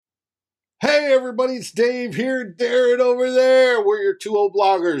Hey everybody, it's Dave here, Darren over there. We're your two old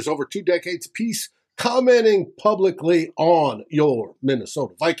bloggers over 2 decades apiece, commenting publicly on your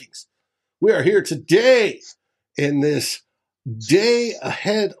Minnesota Vikings. We are here today in this day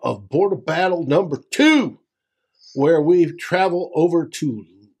ahead of Border Battle number 2, where we travel over to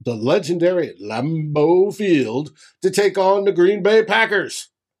the legendary Lambeau Field to take on the Green Bay Packers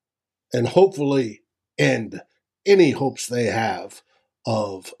and hopefully end any hopes they have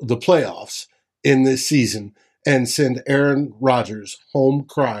of the playoffs in this season and send Aaron Rodgers home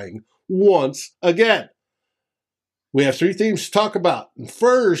crying once again. We have 3 themes to talk about. And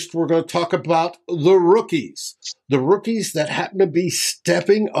first, we're going to talk about the rookies that happen to be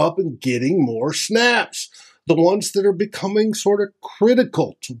stepping up and getting more snaps, the ones that are becoming sort of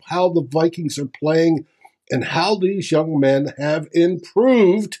critical to how the Vikings are playing and how these young men have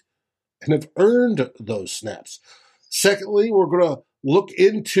improved and have earned those snaps. Secondly, we're going to look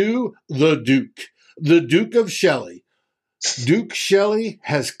into the Duke of Shelley. Duke Shelley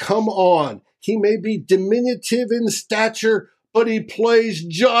has come on. He may be diminutive in stature, but he plays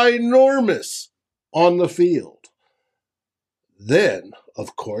ginormous on the field. Then,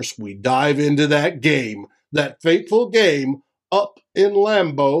 of course, we dive into that game, that fateful game up in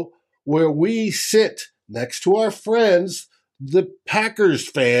Lambeau, where we sit next to our friends, the Packers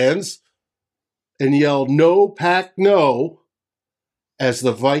fans, and yell, "No, Pack, no," as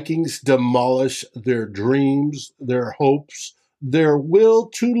the Vikings demolish their dreams, their hopes, their will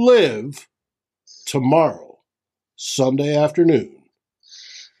to live tomorrow, Sunday afternoon.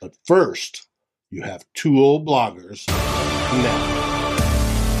 But first, you have 2 old bloggers now.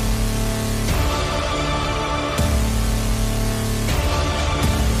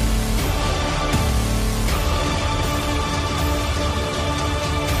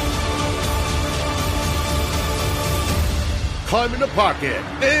 Climb in the Pocket,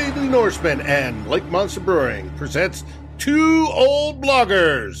 Daily Norseman, and Lake Monster Brewing presents 2 old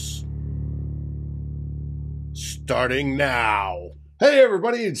bloggers. Starting now. Hey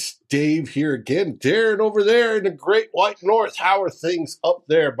everybody, it's Dave here again. Darren over there in the Great White North. How are things up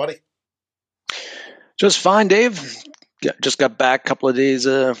there, buddy? Just fine, Dave. Just got back a couple of days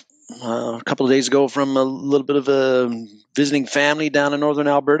ago from a little bit of visiting family down in northern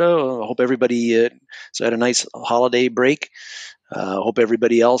Alberta. I hope everybody had a nice holiday break. Hope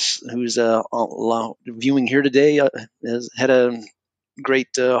everybody else who's viewing here today has had a great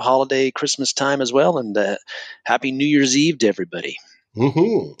holiday Christmas time as well, and happy New Year's Eve to everybody.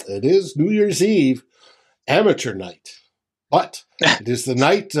 It is New Year's Eve, amateur night, but it is the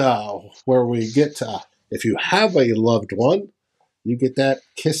night where we get, if you have a loved one, you get that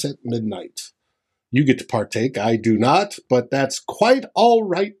kiss at midnight. You get to partake. I do not, but that's quite all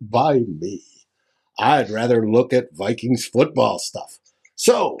right by me. I'd rather look at Vikings football stuff.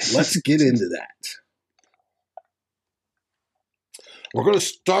 So let's get into that. We're going to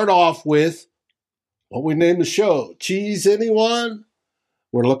start off with what we named the show. Cheese, anyone?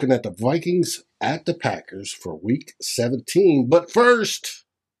 We're looking at the Vikings at the Packers for Week 17. But first,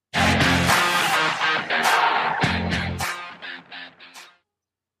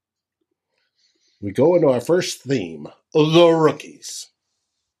 we go into our first theme, the rookies.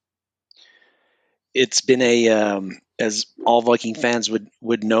 It's been as all Viking fans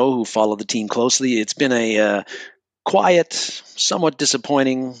would know who follow the team closely, it's been a quiet, somewhat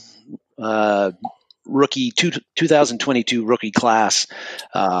disappointing rookie 2022 rookie class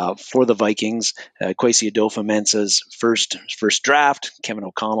for the Vikings. Kwesi Adofo-Mensah's first draft, Kevin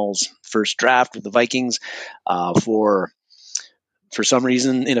O'Connell's first draft with the Vikings, for some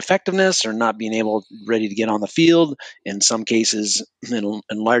reason, ineffectiveness or not being ready to get on the field. In some cases, in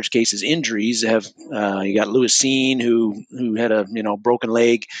large cases, injuries have. You got Lewis Cine, who had a broken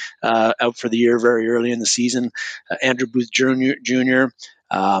leg, out for the year very early in the season. Andrew Booth Jr.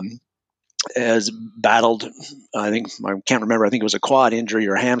 Has battled, I can't remember, I think it was a quad injury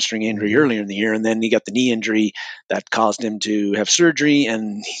or a hamstring injury earlier in the year, and then he got the knee injury that caused him to have surgery,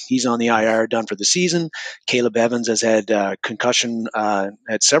 and he's on the IR, done for the season. Caleb Evans has had had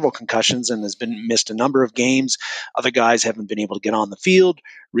several concussions and has been missed a number of games. Other guys haven't been able to get on the field.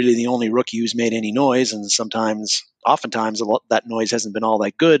 Really the only rookie who's made any noise, and oftentimes that noise hasn't been all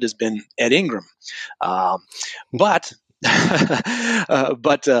that good, has been Ed Ingram. But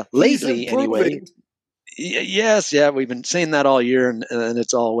lately, anyway, yes, we've been saying that all year, and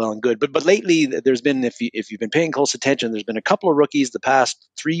it's all well and good. But lately, there's been, if you've been paying close attention, there's been a couple of rookies the past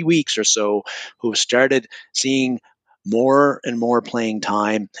 3 weeks or so who have started seeing more and more playing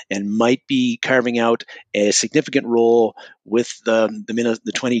time and might be carving out a significant role with the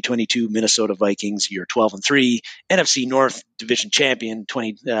 2022 Minnesota Vikings, your 12-3 NFC North Division champion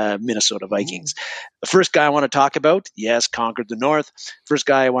Minnesota Vikings. The first guy I want to talk about, yes, conquered the North. First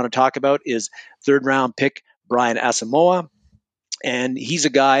guy I want to talk about is third-round pick Brian Asamoah. And he's a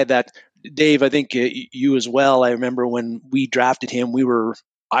guy that, Dave, I think you as well. I remember when we drafted him,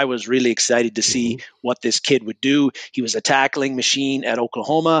 I was really excited to see what this kid would do. He was a tackling machine at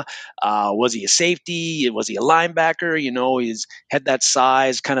Oklahoma. Was he a safety? Was he a linebacker? He's had that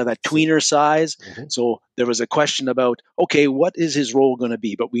size, kind of that tweener size. So there was a question about, okay, what is his role going to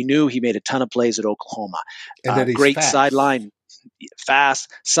be? But we knew he made a ton of plays at Oklahoma. And that he's great fast.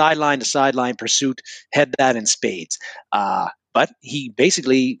 Sideline to sideline pursuit, had that in spades. But he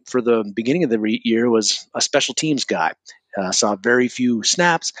basically, for the beginning of the year, was a special teams guy. Saw very few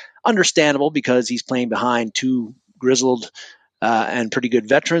snaps. Understandable because he's playing behind two grizzled and pretty good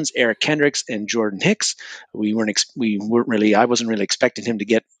veterans, Eric Kendricks and Jordan Hicks. I wasn't really expecting him to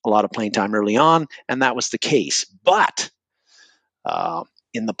get a lot of playing time early on, and that was the case. But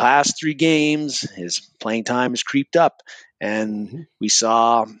in the past 3 games, his playing time has creeped up. And we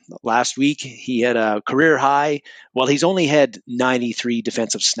saw last week he had a career high. Well, he's only had 93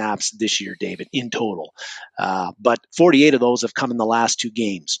 defensive snaps this year, David, in total. But 48 of those have come in the last 2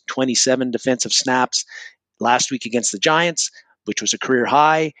 games. 27 defensive snaps last week against the Giants, which was a career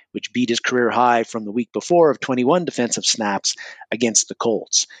high, which beat his career high from the week before of 21 defensive snaps against the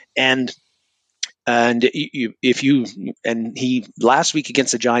Colts. And he last week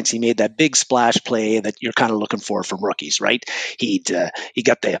against the Giants, he made that big splash play that you're kind of looking for from rookies, right? He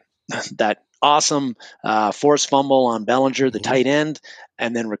got that awesome forced fumble on Bellinger, the tight end,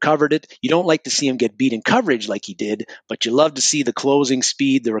 and then recovered it. You don't like to see him get beat in coverage like he did, but you love to see the closing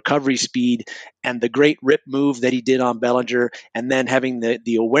speed, the recovery speed, and the great rip move that he did on Bellinger, and then having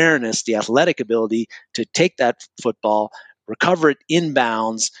the awareness, the athletic ability to take that football, recover it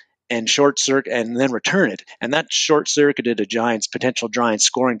inbounds, and short circuit, and then return it. And that short circuited a potential Giants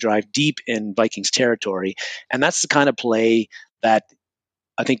scoring drive deep in Vikings territory. And that's the kind of play that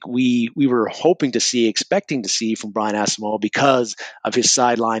I think we were hoping to see, expecting to see from Brian Asamoah because of his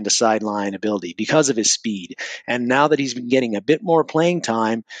sideline to sideline ability, because of his speed. And now that he's been getting a bit more playing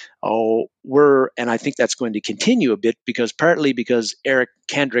time, and I think that's going to continue a bit partly because Eric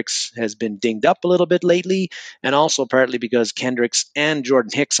Kendricks has been dinged up a little bit lately, and also partly because Kendricks and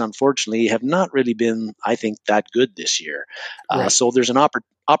Jordan Hicks, unfortunately, have not really been, I think, that good this year. Right. So there's an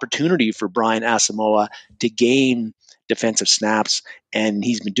opportunity for Brian Asamoah to gain defensive snaps, and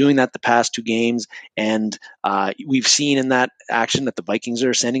he's been doing that the past 2 games. And we've seen in that action that the Vikings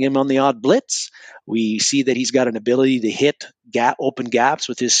are sending him on the odd blitz. We see that he's got an ability to hit open gaps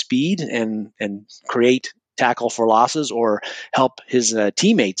with his speed and create tackle for losses or help his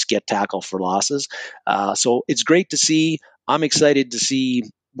teammates get tackle for losses. So it's great to see. I'm excited to see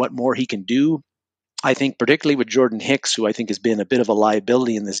what more he can do. I think particularly with Jordan Hicks, who I think has been a bit of a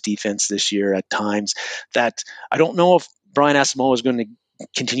liability in this defense this year at times, that I don't know if Brian Asamoah is going to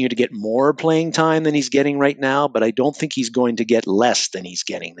continue to get more playing time than he's getting right now, but I don't think he's going to get less than he's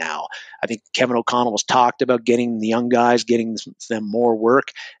getting now. I think Kevin O'Connell has talked about getting the young guys, getting them more work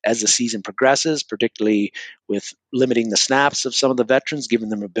as the season progresses, particularly with limiting the snaps of some of the veterans, giving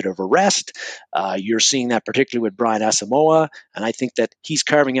them a bit of a rest. You're seeing that particularly with Brian Asamoah, and I think that he's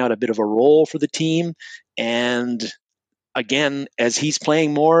carving out a bit of a role for the team. And again, as he's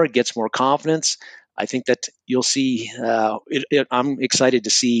playing more, gets more confidence, I think that you'll see. I'm excited to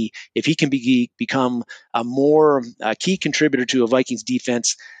see if he can become a more key contributor to a Vikings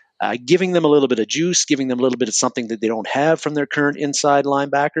defense, giving them a little bit of juice, giving them a little bit of something that they don't have from their current inside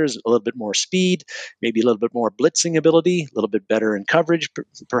linebackers, a little bit more speed, maybe a little bit more blitzing ability, a little bit better in coverage,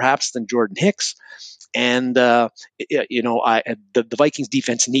 perhaps, than Jordan Hicks. And, the Vikings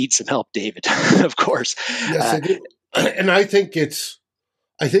defense needs some help, David, of course. Yes, I do. And I think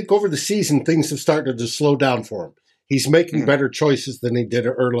over the season, things have started to slow down for him. He's making better choices than he did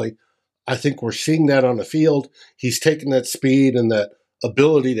early. I think we're seeing that on the field. He's taking that speed and that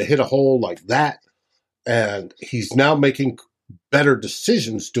ability to hit a hole like that, and he's now making better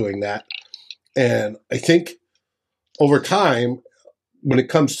decisions doing that. And I think over time, when it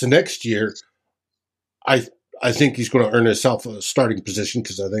comes to next year, I think he's going to earn himself a starting position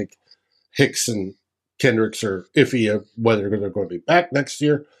because I think Hicks and Kendricks are iffy of whether they're going to be back next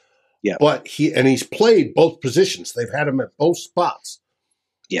year. Yeah. But he's played both positions. They've had him at both spots.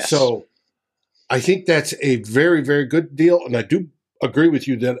 Yes. So I think that's a very, very good deal. And I do agree with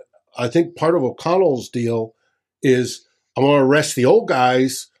you that I think part of O'Connell's deal is I want to rest the old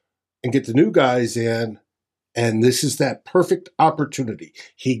guys and get the new guys in And this is that perfect opportunity.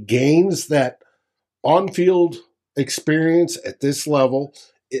 He gains that on-field experience at this level.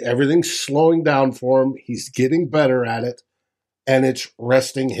 Everything's slowing down for him. He's getting better at it. And it's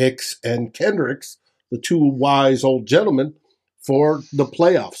resting Hicks and Kendricks, the two wise old gentlemen, for the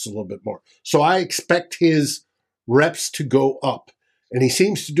playoffs a little bit more. So I expect his reps to go up. And he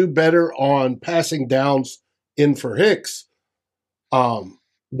seems to do better on passing downs in for Hicks,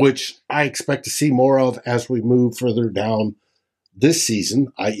 which I expect to see more of as we move further down this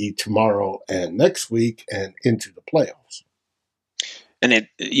season, i.e. tomorrow and next week, and into the playoffs. And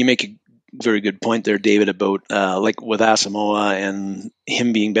you make a very good point there, David, about like with Asamoah and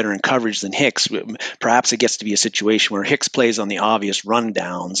him being better in coverage than Hicks. Perhaps it gets to be a situation where Hicks plays on the obvious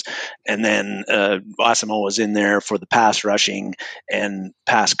rundowns, and then Asamoah is in there for the pass rushing and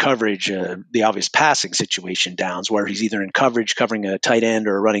pass coverage, the obvious passing situation downs, where he's either in coverage covering a tight end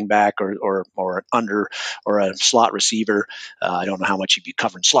or a running back or under or a slot receiver. I don't know how much he'd be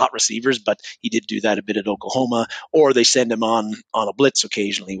covering slot receivers, but he did do that a bit at Oklahoma. Or they send him on a blitz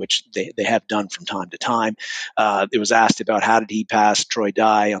occasionally, which they have done from time to time. It was asked about how did he pass Troy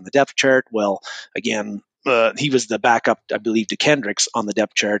Dye on the depth chart. Well, again, he was the backup, I believe, to Kendricks on the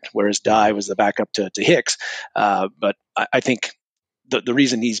depth chart, whereas Dye was the backup to Hicks. But I think the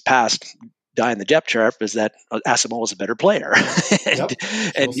reason he's passed Dye in the depth chart is that Asamoah was a better player,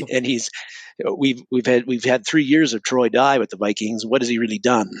 and he's we've had 3 years of Troy Dye with the Vikings. What has he really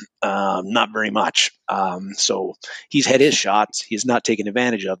done? Not very much. So he's had his shots. He's not taken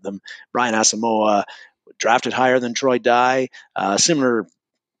advantage of them. Brian Asamoah, drafted higher than Troy Dye, similar,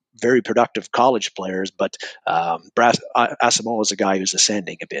 very productive college players, but Asamoah is a guy who's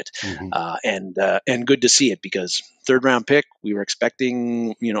ascending a bit, and good to see it, because third round pick, we were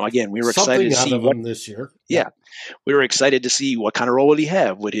expecting, again, we were something excited to see out of him this year. Yeah, we were excited to see what kind of role would he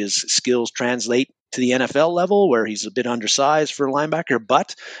have. Would his skills translate to the NFL level, where he's a bit undersized for a linebacker?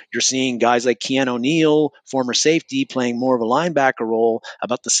 But you're seeing guys like Keanu O'Neal, former safety, playing more of a linebacker role,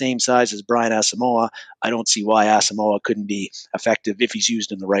 about the same size as Brian Asamoah. I don't see why Asamoah couldn't be effective if he's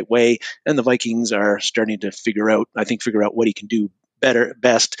used in the right way. And the Vikings are starting to figure out what he can do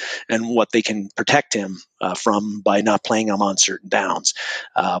best, and what they can protect him from by not playing him on certain downs.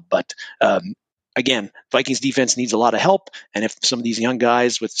 Again, Vikings defense needs a lot of help, and if some of these young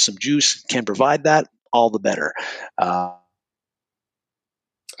guys with some juice can provide that, all the better. I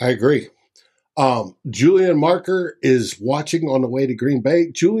agree. Julian Marker is watching on the way to Green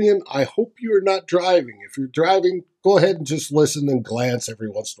Bay. Julian, I hope you are not driving. If you're driving, go ahead and just listen and glance every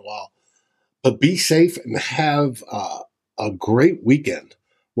once in a while. But be safe and have a great weekend.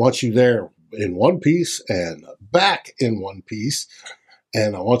 Want you there in one piece and back in one piece.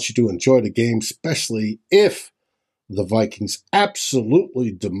 And I want you to enjoy the game, especially if the Vikings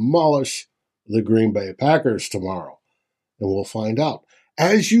absolutely demolish the Green Bay Packers tomorrow. And we'll find out.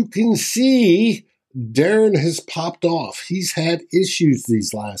 As you can see, Darren has popped off. He's had issues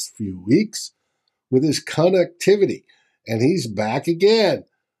these last few weeks with his connectivity, and he's back again.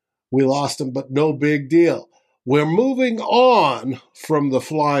 We lost him, but no big deal. We're moving on from the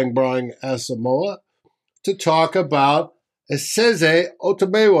flying Brian Asamoah to talk about Esezi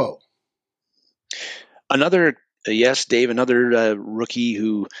Otomewo. Another rookie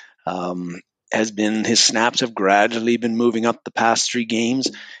who his snaps have gradually been moving up the past 3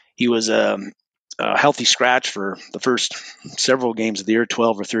 games. He was a healthy scratch for the first several games of the year,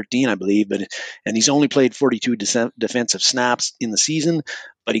 12 or 13, I believe, and he's only played 42 defensive snaps in the season,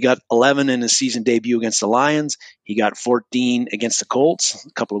 but he got 11 in his season debut against the Lions. He got 14 against the Colts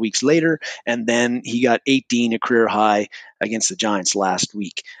a couple of weeks later, and then he got 18, a career high, against the Giants last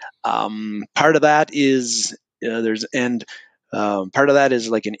week. Part of that is part of that is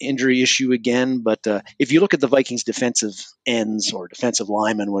like an injury issue again. But if you look at the Vikings defensive ends or defensive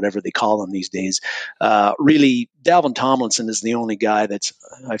linemen, whatever they call them these days, really Dalvin Tomlinson is the only guy that's,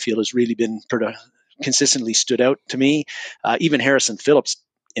 I feel, has really been consistently stood out to me. Even Harrison Phillips,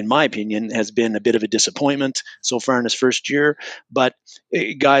 in my opinion, has been a bit of a disappointment so far in his first year. But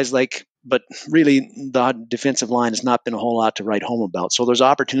but really the defensive line has not been a whole lot to write home about. So there's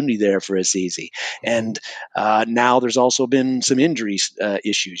opportunity there for Esezi. And now there's also been some injuries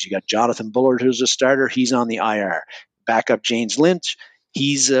issues. You got Jonathan Bullard, who's a starter. He's on the IR. Backup James Lynch,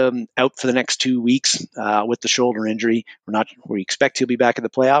 he's out for the next 2 weeks with the shoulder injury. We expect he'll be back in the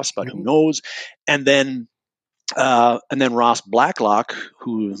playoffs, but who knows? And then Ross Blacklock,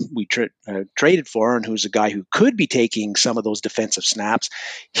 who we traded for, and who's a guy who could be taking some of those defensive snaps.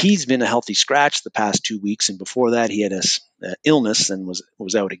 He's been a healthy scratch the past 2 weeks, and before that he had a illness and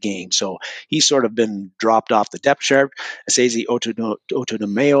was out a game. So he's sort of been dropped off the depth chart. Esezi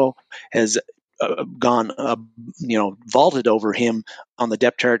Otomewo has gone, vaulted over him on the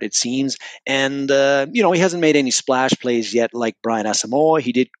depth chart, it seems. And, he hasn't made any splash plays yet like Brian Asamoah.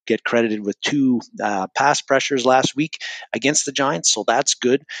 He did get credited with 2 pass pressures last week against the Giants, so that's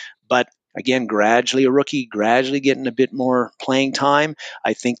good. But again, gradually a rookie, gradually getting a bit more playing time.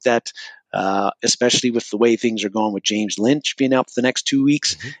 I think that especially with the way things are going with James Lynch being out for the next 2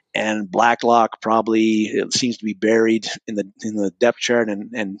 weeks, and Blacklock probably seems to be buried in the depth chart,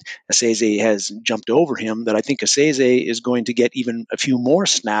 and Asese has jumped over him, that I think Asese is going to get even a few more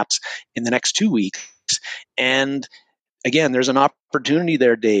snaps in the next 2 weeks. And again, there's an opportunity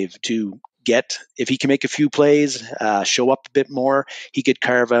there, Dave, to get, if he can make a few plays, show up a bit more, he could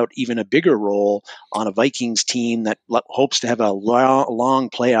carve out even a bigger role on a Vikings team that hopes to have a long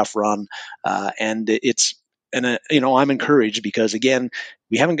playoff run. I'm encouraged because, again,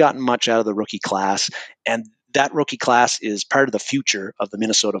 we haven't gotten much out of the rookie class, and that rookie class is part of the future of the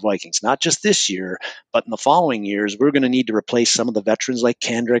Minnesota Vikings, not just this year, but in the following years. We're going to need to replace some of the veterans like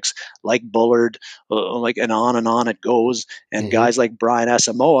Kendricks, like Bullard, and on it goes. And guys like Brian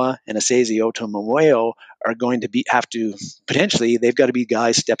Asamoah and Asese Otomewo are going to they've got to be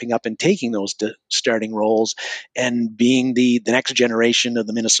guys stepping up and taking those starting roles and being the next generation of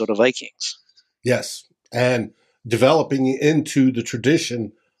the Minnesota Vikings. Yes, and developing into the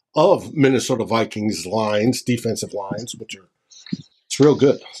tradition of Minnesota Vikings lines, defensive lines, it's real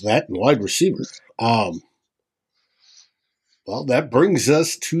good. That and wide receiver. Well, that brings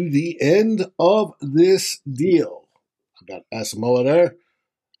us to the end of this deal. I've got Asamoah there.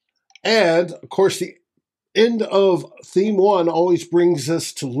 And, of course, the end of Theme 1 always brings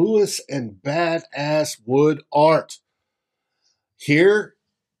us to Lewis and Badass Wood Art. Here,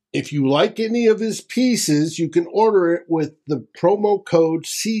 if you like any of his pieces, you can order it with the promo code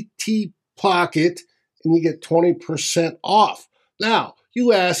CTPocket, and you get 20% off. Now,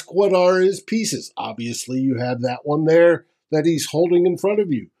 you ask, what are his pieces? Obviously, you have that one there that he's holding in front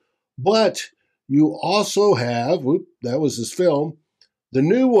of you. But you also have, that was his film, the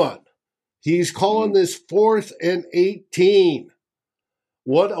new one. He's calling this 4th and 18.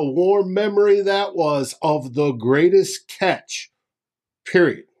 What a warm memory that was of the greatest catch,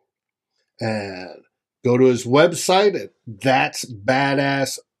 period. And go to his website at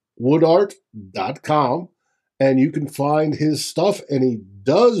that'sbadasswoodart.com, and you can find his stuff, and he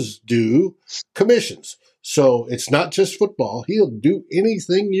does do commissions. So it's not just football. He'll do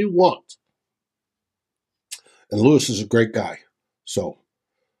anything you want. And Lewis is a great guy. So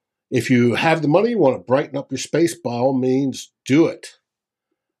if you have the money, you want to brighten up your space, by all means, do it.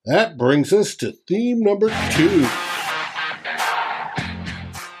 That brings us to theme number 2.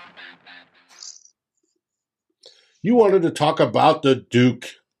 You wanted to talk about the Duke.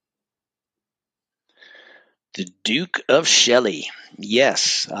 The Duke of Shelley.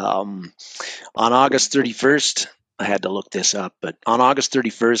 Yes. On August 31st, I had to look this up, but on August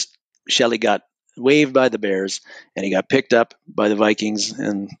 31st, Shelley got waived by the Bears, and he got picked up by the Vikings,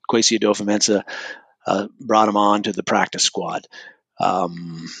 and Kwesi Adofo-Mensah brought him on to the practice squad.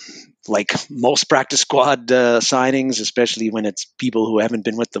 Like most practice squad signings, especially when it's people who haven't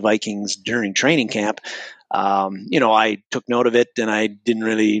been with the Vikings during training camp, I took note of it, and I didn't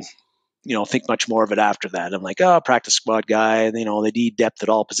really, think much more of it after that. I'm like, practice squad guy, they need depth at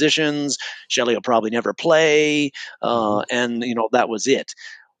all positions. Shelley will probably never play. And that was it.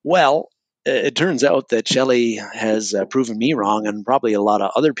 Well, it turns out that Shelley has proven me wrong, and probably a lot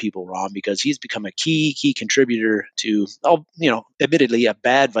of other people wrong, because he's become a key contributor to, admittedly a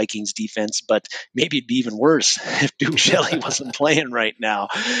bad Vikings defense, but maybe it'd be even worse if Duke Shelley wasn't playing right now.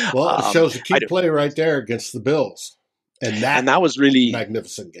 Well, it shows a key play right there against the Bills. And that was really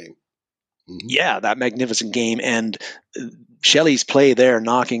magnificent game. Yeah, that magnificent game. And Shelley's play there,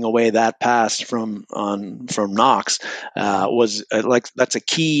 knocking away that pass from Knox, was that's a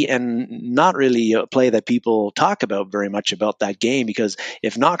key, and not really a play that people talk about very much about that game, because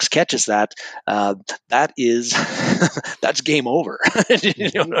if Knox catches that, that's game over.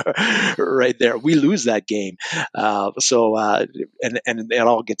 Right there, we lose that game. And it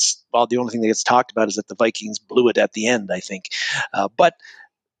all gets, the only thing that gets talked about is that the Vikings blew it at the end, I think, but.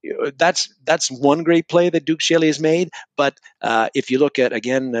 That's one great play that Duke Shelley has made. But if you look at,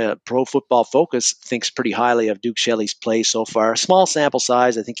 again, Pro Football Focus thinks pretty highly of Duke Shelley's play so far. Small sample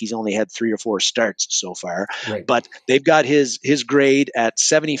size. I think he's only had 3 or 4 starts so far. Right. But they've got his grade at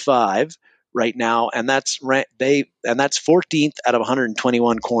 75 right now, and that's 14th out of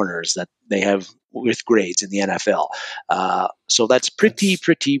 121 corners that they have with grades in the NFL. So that's pretty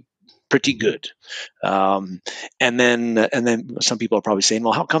pretty good. And then some people are probably saying,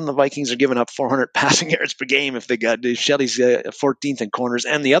 well, how come the Vikings are giving up 400 passing yards per game if they got Shelley's 14th in corners,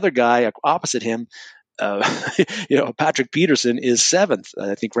 and the other guy opposite him, Patrick Peterson is 7th,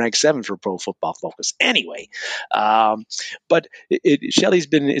 I think ranked 7th for Pro Football Focus. Anyway, but Shelley's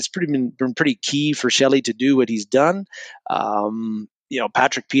it's been pretty key for Shelley to do what he's done.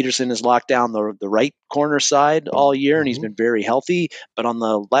 Patrick Peterson has locked down the right corner side all year, and he's been very healthy. But on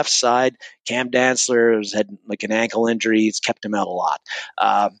the left side, Cam Dantzler has had like an ankle injury. It's kept him out a lot.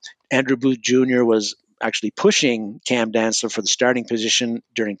 Andrew Booth Jr. was actually pushing Cam Dantzler for the starting position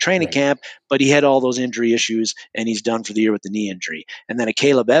during training camp, but he had all those injury issues, and he's done for the year with the knee injury. And then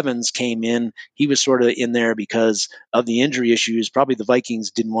Caleb Evans came in. He was sort of in there because of the injury issues. Probably the Vikings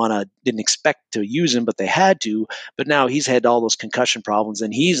didn't expect to use him, but they had to. But now he's had all those concussion problems,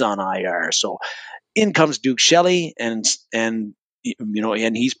 and he's on IR. So in comes Duke Shelley, and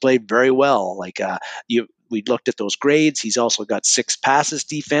he's played very well. We looked at those grades. He's also got 6 passes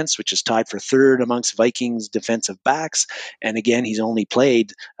defense, which is tied for 3rd amongst Vikings defensive backs. And again, he's only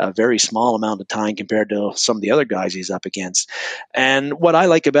played a very small amount of time compared to some of the other guys he's up against. And what I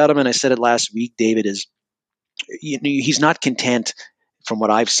like about him, and I said it last week, David, is he's not content, from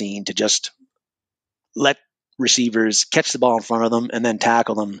what I've seen, to just let receivers catch the ball in front of them and then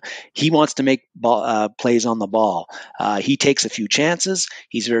tackle them. He wants to make plays on the ball. He takes a few chances.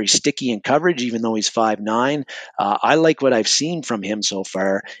 He's very sticky in coverage, even though he's 5'9". I like what I've seen from him so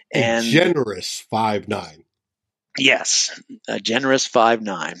far. And generous 5'9". Yes, a generous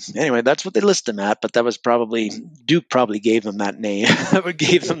 5'9". Anyway, that's what they list him at, but that was Duke probably gave him that name,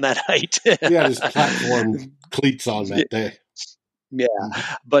 gave him that height. He had his platform cleats on that day. Yeah,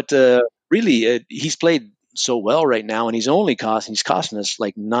 but really, he's played so well right now, and he's costing us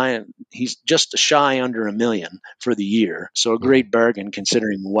like he's just shy under $1 million for the year. So a great bargain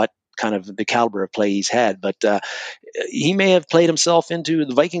considering what kind of the caliber of play he's had. But he may have played himself into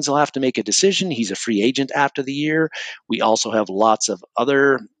the Vikings will have to make a decision. He's a free agent after the year. We also have lots of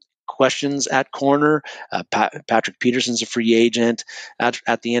other questions at corner. Patrick Peterson's a free agent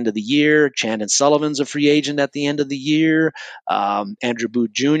at the end of the year. Chandon Sullivan's a free agent at the end of the year. Andrew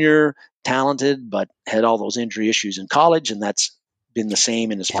Booth Jr., talented, but had all those injury issues in college, and that's been the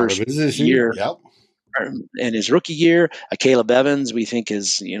same in his first year. Yep. In his rookie year. Caleb Evans, we think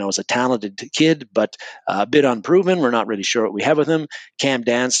is a talented kid, but a bit unproven. We're not really sure what we have with him. Cam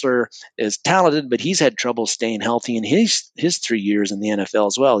Dantzler is talented, but he's had trouble staying healthy in his 3 years in the NFL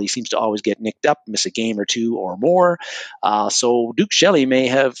as well. He seems to always get nicked up, miss a game or two or more. So Duke Shelley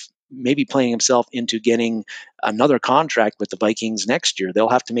may be playing himself into getting another contract with the Vikings next year. They'll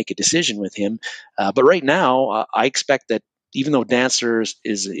have to make a decision with him. But right now, I expect that even though Dantzler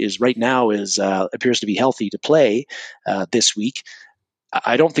is right now appears to be healthy to play this week,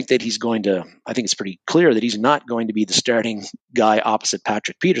 I don't think that he's going to. I think it's pretty clear that he's not going to be the starting guy opposite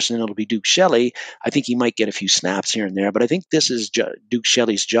Patrick Peterson. It'll be Duke Shelley. I think he might get a few snaps here and there, but I think this is Duke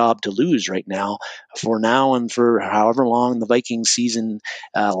Shelley's job to lose right now, for now and for however long the Vikings season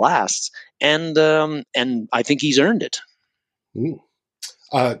lasts. And I think he's earned it.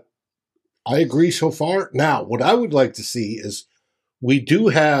 I agree so far. Now, what I would like to see is we do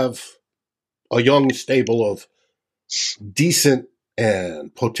have a young stable of decent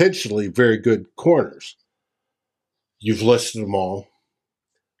and potentially very good corners. You've listed them all.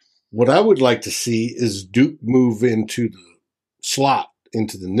 What I would like to see is Duke move into the slot,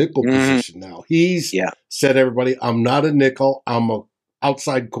 into the nickel position now. He's said, everybody, I'm not a nickel, I'm an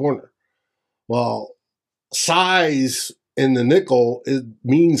outside corner. Well, size in the nickel, it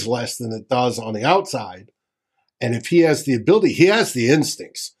means less than it does on the outside. And if he has the ability, he has the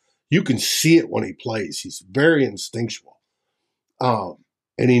instincts. You can see it when he plays. He's very instinctual.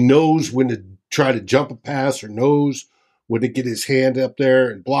 And he knows when to try to jump a pass or knows when to get his hand up there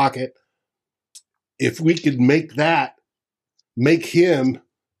and block it. If we could make him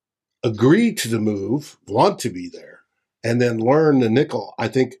agree to the move, want to be there, and then learn the nickel, I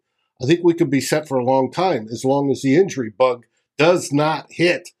think we could be set for a long time, as long as the injury bug does not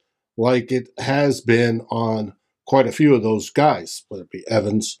hit like it has been on quite a few of those guys, whether it be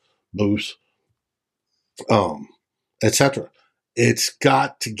Evans, Booth, etc. We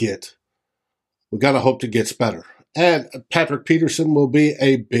got to hope it gets better. And Patrick Peterson will be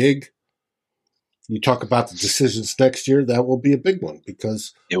you talk about the decisions next year, that will be a big one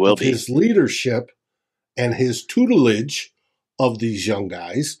because his leadership and his tutelage of these young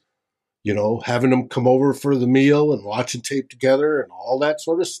guys, having them come over for the meal and watching tape together and all that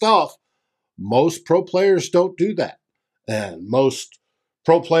sort of stuff. Most pro players don't do that. And most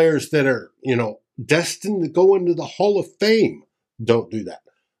pro players that are, destined to go into the Hall of Fame don't do that.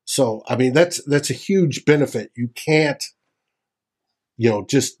 So, I mean, that's a huge benefit. You can't,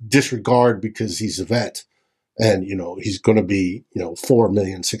 just disregard because he's a vet and, he's going to be, $4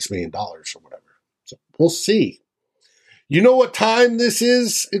 million, $6 million or whatever. So we'll see. You know what time this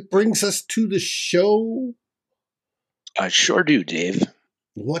is? It brings us to the show. I sure do, Dave.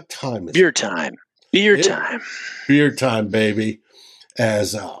 What time is Beer it? time. Beer time. Beer time, baby.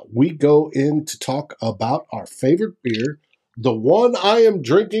 As we go in to talk about our favorite beer. The one I am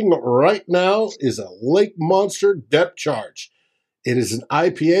drinking right now is a Lake Monster Depth Charge. It is an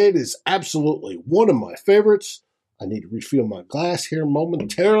IPA. It is absolutely one of my favorites. I need to refill my glass here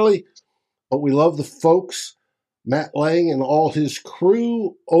momentarily. But we love the folks, Matt Lang and all his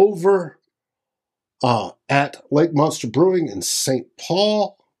crew over at Lake Monster Brewing in St.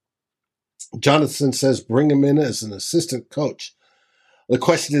 Paul. Jonathan says bring him in as an assistant coach. The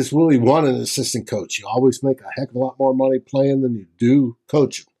question is, will he want an assistant coach? You always make a heck of a lot more money playing than you do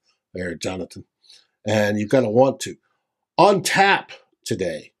coaching there, Jonathan. And you've got to want to. On tap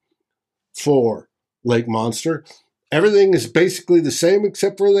today for Lake Monster, everything is basically the same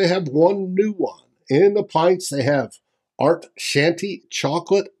except for they have one new one. In the pints, they have Art Shanty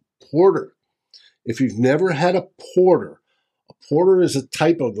Chocolate Porter. If you've never had a porter is a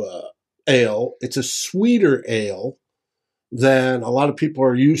type of ale. It's a sweeter ale than a lot of people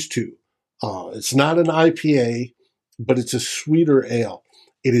are used to. It's not an IPA, but it's a sweeter ale.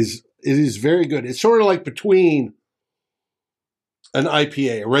 It is very good. It's sort of like between an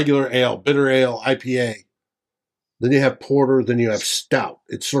IPA, a regular ale, bitter ale, IPA. Then you have porter, then you have stout.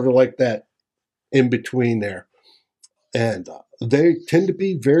 It's sort of like that in between there. And they tend to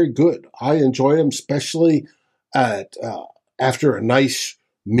be very good. I enjoy them, especially after a nice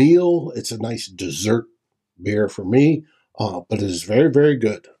meal. It's a nice dessert beer for me. But it is very, very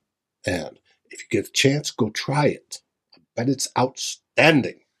good. And if you get a chance, go try it. I bet it's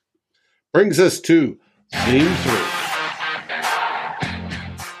outstanding. Brings us to Theme 3.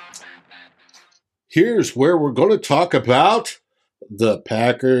 Here's where we're going to talk about the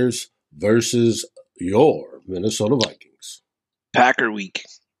Packers versus your Minnesota Vikings. Packer week.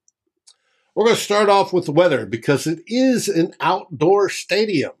 We're going to start off with the weather because it is an outdoor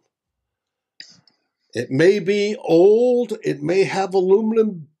stadium. It may be old, it may have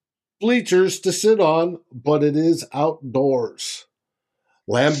aluminum bleachers to sit on, but it is outdoors.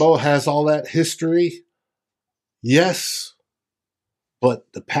 Lambeau has all that history. Yes,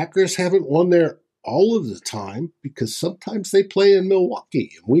 but the Packers haven't won there all of the time because sometimes they play in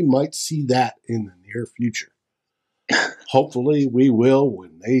Milwaukee, and we might see that in the near future. Hopefully we will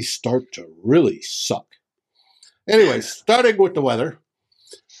when they start to really suck. Anyway, starting with the weather.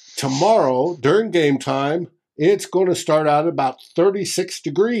 Tomorrow, during game time, it's going to start out about 36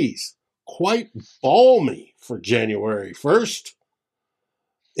 degrees. Quite balmy for January 1st.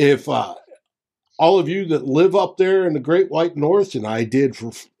 If all of you that live up there in the Great White North, and I did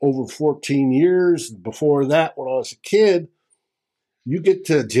for over 14 years, before that when I was a kid, you get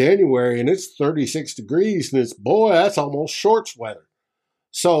to January and it's 36 degrees, and it's, boy, that's almost shorts weather.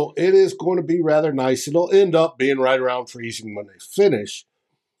 So it is going to be rather nice. It'll end up being right around freezing when they finish.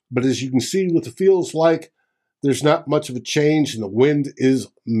 But as you can see what the field's like, there's not much of a change and the wind is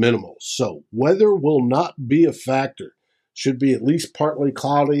minimal. So weather will not be a factor. Should be at least partly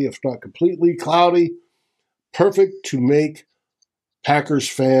cloudy, if not completely cloudy. Perfect to make Packers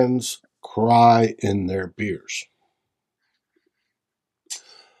fans cry in their beers.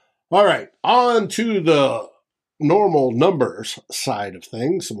 All right, on to the normal numbers side of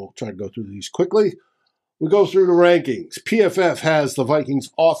things. And we'll try to go through these quickly. We go through the rankings. PFF has the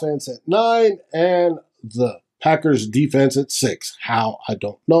Vikings offense at 9 and the Packers defense at 6. How? I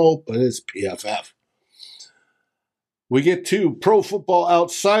don't know, but it's PFF. We get to Pro Football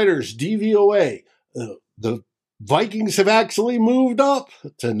Outsiders, DVOA. The Vikings have actually moved up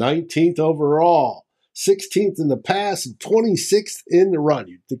to 19th overall, 16th in the pass, and 26th in the run.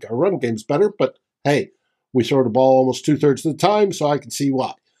 You'd think our run game's better, but hey, we throw the ball almost 2/3 of the time, so I can see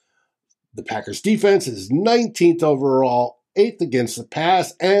why. The Packers defense is 19th overall, 8th against the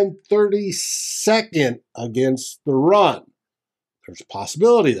pass, and 32nd against the run. There's a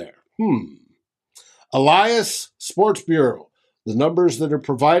possibility there. Elias Sports Bureau, the numbers that are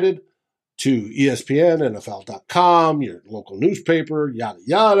provided to ESPN, NFL.com, your local newspaper, yada,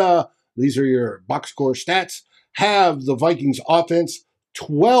 yada. These are your box score stats. Have the Vikings offense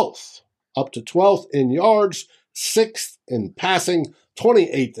 12th, up to 12th in yards, 6th in passing,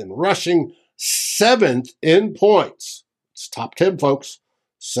 28th in rushing, 7th in points. It's top 10, folks.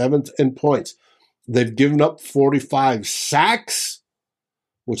 7th in points. They've given up 45 sacks,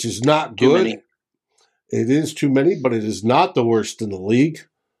 which is not good. Too many. It is too many, but it is not the worst in the league.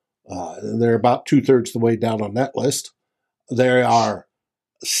 And they're about 2/3 the way down on that list. They are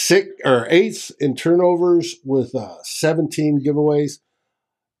 8th in turnovers with 17 giveaways.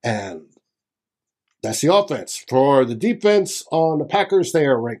 And that's the offense. For the defense on the Packers, they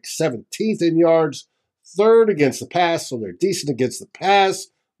are ranked 17th in yards, 3rd against the pass, so they're decent against the pass.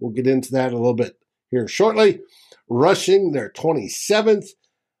 We'll get into that a little bit here shortly. Rushing, they're 27th.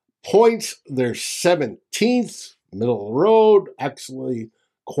 Points, they're 17th. Middle of the road, actually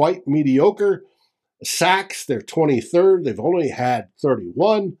quite mediocre. Sacks, they're 23rd. They've only had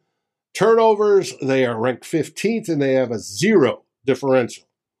 31. Turnovers, they are ranked 15th, and they have a 0 differential.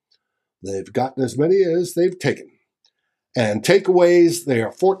 They've gotten as many as they've taken. And takeaways, they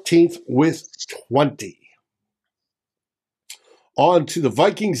are 14th with 20. On to the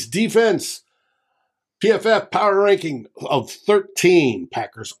Vikings defense. PFF power ranking of 13.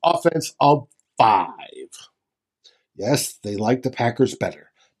 Packers offense of 5. Yes, they like the Packers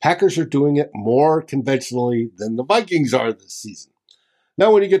better. Packers are doing it more conventionally than the Vikings are this season.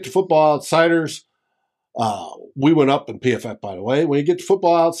 Now, when you get to Football Outsiders, we went up in PFF, by the way. When you get to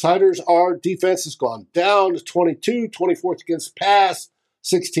Football Outsiders, our defense has gone down to 22, 24th against the pass,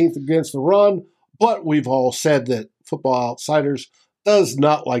 16th against the run. But we've all said that Football Outsiders does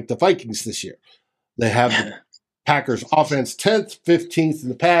not like the Vikings this year. They have the Packers offense 10th, 15th in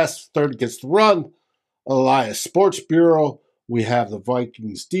the pass, 3rd against the run. Elias Sports Bureau, we have the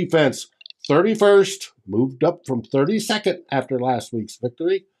Vikings defense 31st, moved up from 32nd after last week's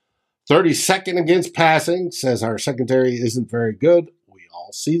victory. 32nd against passing, says our secondary isn't very good. We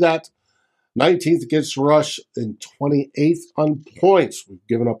all see that. 19th against rush and 28th on points. We've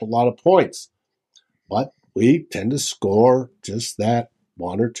given up a lot of points, but we tend to score just that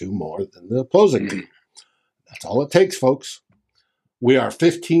 1 or 2 more than the opposing team. That's all it takes, folks. We are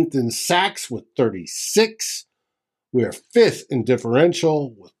 15th in sacks with 36. We are 5th in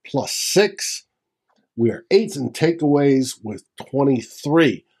differential with +6. We are 8th in takeaways with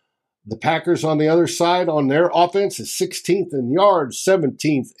 23. The Packers on the other side on their offense is 16th in yards,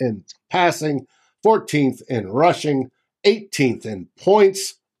 17th in passing, 14th in rushing, 18th in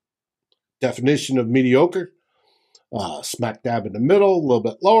points. Definition of mediocre. Smack dab in the middle, a little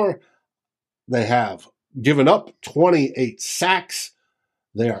bit lower. They have given up 28 sacks.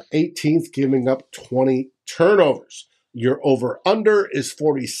 They are 18th, giving up 20 turnovers. Your over-under is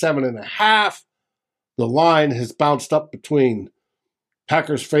 47.5. The line has bounced up between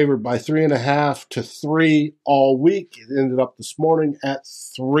Packers favored by 3.5 to 3 all week. It ended up this morning at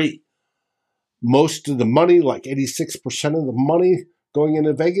 3. Most of the money, like 86% of the money going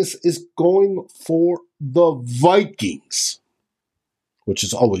into Vegas, is going for the Vikings, which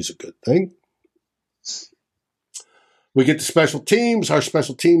is always a good thing. We get to special teams. Our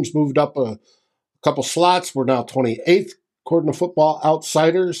special teams moved up a couple slots. We're now 28th, according to Football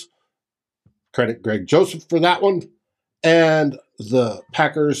Outsiders. Credit Greg Joseph for that one. And the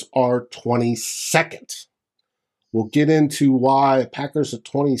Packers are 22nd. We'll get into why Packers at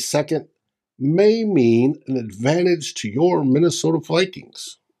 22nd may mean an advantage to your Minnesota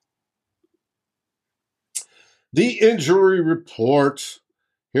Vikings. The injury report.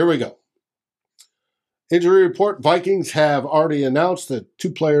 Here we go. Injury report. Vikings have already announced that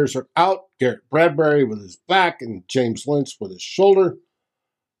 2 players are out. Garrett Bradbury with his back and James Lynch with his shoulder.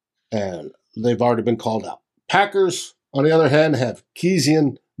 And they've already been called out. Packers, on the other hand, have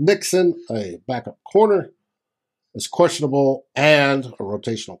Kezian Nixon, a backup corner, is questionable, and a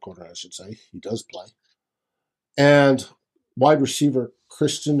rotational corner, I should say. He does play. And wide receiver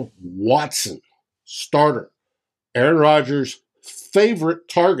Christian Watson, starter. Aaron Rodgers' favorite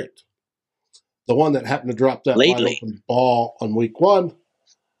target. The one that happened to drop that wide open ball on week 1.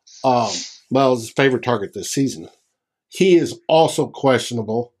 Well, it was his favorite target this season. He is also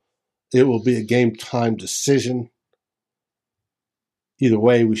questionable. It will be a game-time decision. Either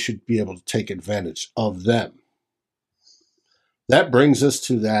way, we should be able to take advantage of them. That brings us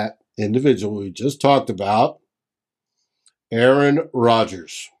to that individual we just talked about, Aaron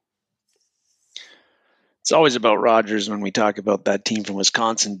Rodgers. It's always about Rodgers when we talk about that team from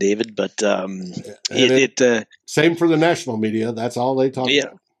Wisconsin, David. But same for the national media. That's all they talk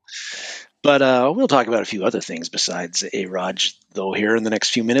about. But we'll talk about a few other things besides A-Raj, though, here in the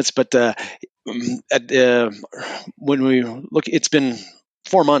next few minutes. But when we look, it's been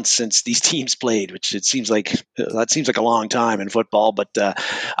 4 months since these teams played, which it seems like a long time in football. But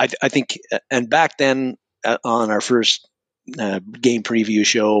I think, and back then on our first game preview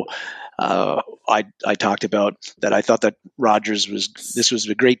show, I talked about that. I thought that this was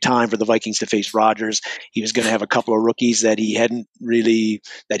a great time for the Vikings to face Rodgers. He was going to have a couple of rookies that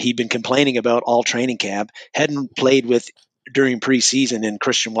he'd been complaining about all training camp, hadn't played with during preseason in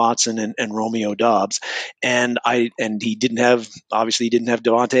Christian Watson and Romeo Doubs. And he didn't have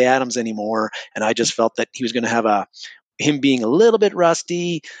Davante Adams anymore. And I just felt that he was going to have him being a little bit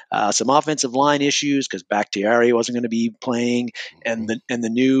rusty, some offensive line issues because Bakhtiari wasn't going to be playing, and the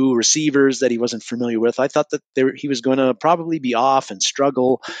new receivers that he wasn't familiar with. I thought that he was going to probably be off and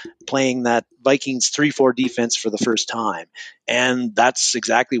struggle playing that Vikings 3-4 defense for the first time, and that's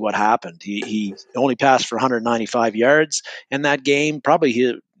exactly what happened. He only passed for 195 yards in that game,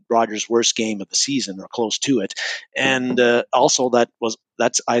 probably Rodgers' worst game of the season or close to it. And also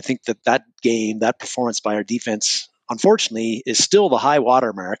I think that game, that performance by our defense, unfortunately, is still the high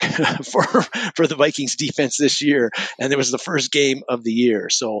water mark for the Vikings defense this year. And it was the first game of the year.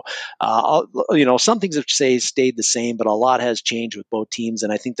 So, some things have stayed the same, but a lot has changed with both teams.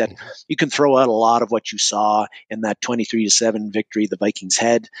 And I think that you can throw out a lot of what you saw in that 23-7 victory the Vikings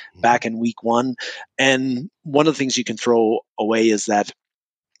had back in week 1. And one of the things you can throw away is that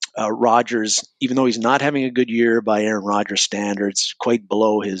Rodgers, even though he's not having a good year by Aaron Rodgers standards, quite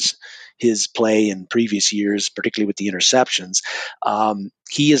below his play in previous years, particularly with the interceptions,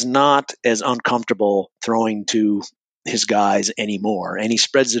 he is not as uncomfortable throwing to his guys anymore, and he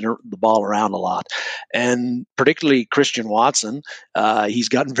spreads the ball around a lot. And particularly Christian Watson, he's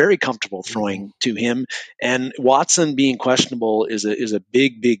gotten very comfortable throwing to him. And Watson being questionable is a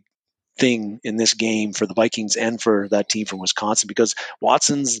big thing in this game for the Vikings and for that team from Wisconsin, because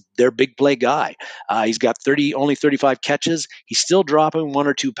Watson's their big play guy. He's got only 35 catches. He's still dropping 1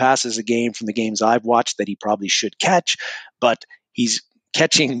 or 2 passes a game from the games I've watched that he probably should catch, but he's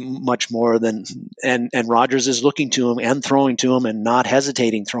catching much more than, and Rodgers is looking to him and throwing to him and not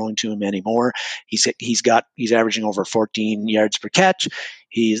hesitating throwing to him anymore. He's averaging over 14 yards per catch.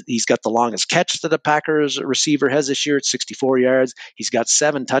 He's got the longest catch that a Packers receiver has this year at 64 yards. He's got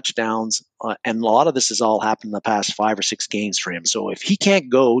 7 touchdowns, and a lot of this has all happened in the past 5 or 6 games for him. So if he can't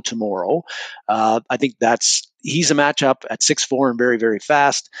go tomorrow, I think he's a matchup at 6'4" and very, very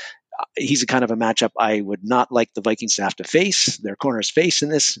fast. He's a kind of a matchup I would not like the Vikings to have to face. Their corners face in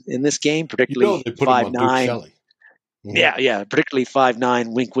this game, particularly 5'9". Yeah, particularly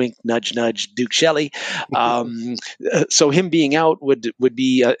 5'9", wink, wink, nudge, nudge, Duke Shelley. So him being out would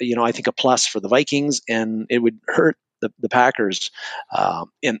be, I think a plus for the Vikings, and it would hurt the Packers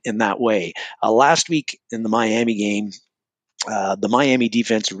in that way. Last week in the Miami game, the Miami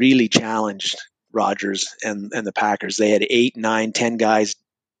defense really challenged Rodgers and the Packers. They had 8, 9, 10 guys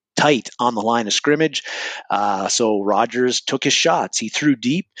tight on the line of scrimmage. So Rodgers took his shots. He threw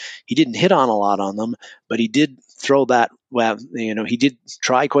deep. He didn't hit on a lot on them, but he did throw that. Well, he did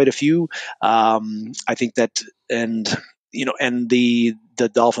try quite a few. I think that, and the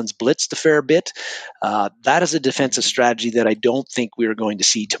Dolphins blitzed a fair bit. That is a defensive strategy that I don't think we are going to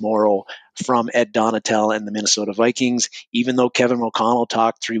see tomorrow from Ed Donatel and the Minnesota Vikings, even though Kevin O'Connell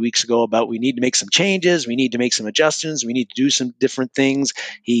talked 3 weeks ago about we need to make some changes, we need to make some adjustments, we need to do some different things.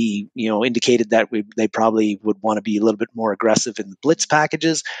 He, indicated that they probably would want to be a little bit more aggressive in the blitz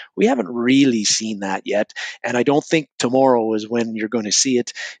packages. We haven't really seen that yet, and I don't think tomorrow is when you're going to see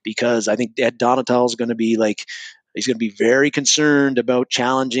it, because I think Ed Donatel is going to be he's going to be very concerned about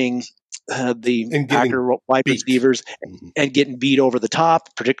challenging the Packer wide receivers and getting beat over the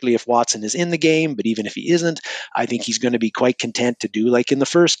top, particularly if Watson is in the game. But even if he isn't, I think he's going to be quite content to do like in the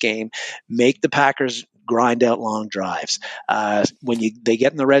first game, make the Packers grind out long drives. When they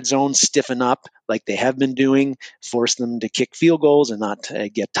get in the red zone, stiffen up like they have been doing, force them to kick field goals and not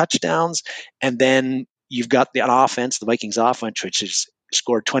get touchdowns. And then you've got the offense, the Vikings offense, which has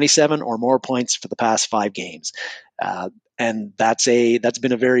scored 27 or more points for the past 5 games. And that's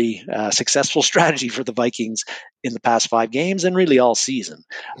been a very successful strategy for the Vikings in the past 5 games and really all season.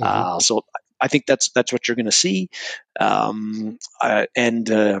 So I think that's what you're going to see. Well,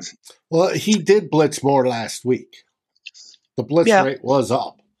 he did blitz more last week. The blitz rate was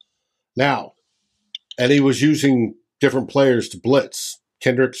up. Now, and he was using different players to blitz.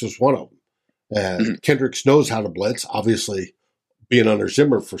 Kendricks was one of them. And Kendricks knows how to blitz. Obviously, being under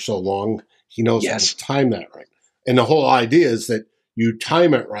Zimmer for so long, he knows how to time that right. And the whole idea is that you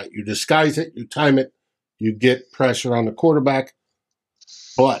time it right. You disguise it, you time it, you get pressure on the quarterback.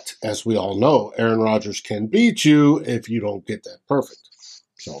 But as we all know, Aaron Rodgers can beat you if you don't get that perfect.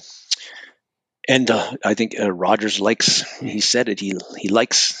 So And I think Rodgers likes. He said it. He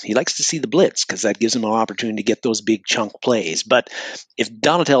likes to see the blitz because that gives him an opportunity to get those big chunk plays. But if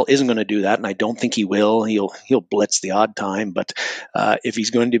Donatel isn't going to do that, and I don't think he will, he'll blitz the odd time. But if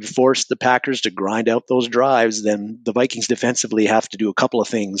he's going to force the Packers to grind out those drives, then the Vikings defensively have to do a couple of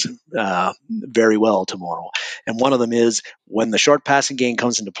things very well tomorrow. And one of them is when the short passing game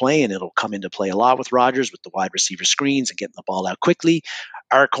comes into play, and it'll come into play a lot with Rodgers with the wide receiver screens and getting the ball out quickly.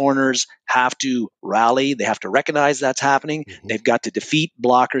 Our corners have to rally. They have to recognize that's happening. Mm-hmm. They've got to defeat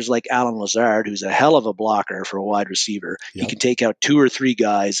blockers like Alan Lazard, who's a hell of a blocker for a wide receiver. Yep. He can take out 2 or 3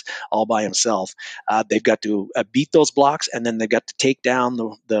 guys all by himself. They've got to beat those blocks, and then they've got to take down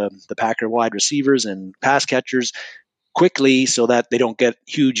the Packer wide receivers and pass catchers quickly so that they don't get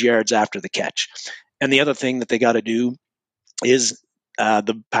huge yards after the catch. And the other thing that they got to do is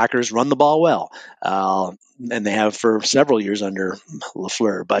the Packers run the ball well, and they have for several years under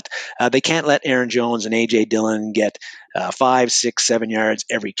LaFleur. But they can't let Aaron Jones and A.J. Dillon get 5, 6, 7 yards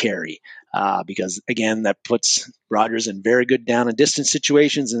every carry because, again, that puts Rodgers in very good down and distance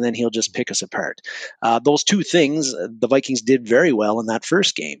situations, and then he'll just pick us apart. Those 2 things the Vikings did very well in that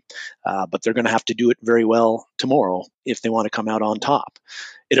first game, but they're going to have to do it very well tomorrow if they want to come out on top.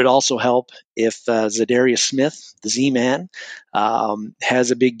 It'd also help if Zadarius Smith, the Z-Man,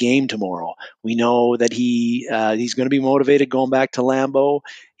 has a big game tomorrow. We know that he's going to be motivated going back to Lambeau.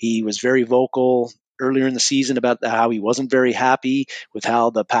 He was very vocal earlier in the season about how he wasn't very happy with how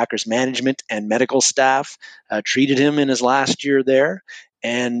the Packers management and medical staff treated him in his last year there.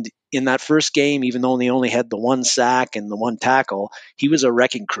 And in that first game, even though they only had the 1 sack and the 1 tackle, he was a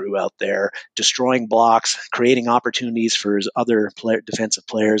wrecking crew out there, destroying blocks, creating opportunities for his other defensive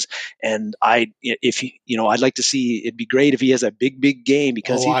players. And I'd like to see. It'd be great if he has a big game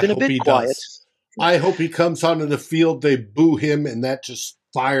because he's been a bit quiet. I hope he comes onto the field. They boo him, and that just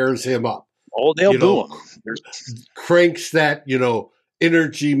fires him up. Oh, they'll boo him. Cranks that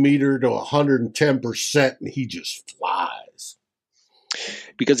energy meter to 110%, and he just flies.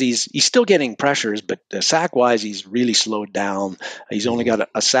 Because he's still getting pressures, but sack-wise, he's really slowed down. He's only got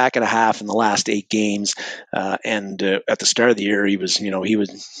a sack and a half in the last 8 games, and at the start of the year, he had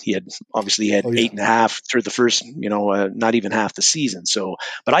 8.5 through the first, not even half the season. So,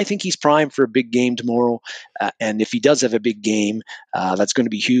 but I think he's primed for a big game tomorrow, and if he does have a big game, that's going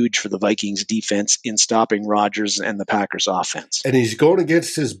to be huge for the Vikings defense in stopping Rodgers and the Packers offense. And he's going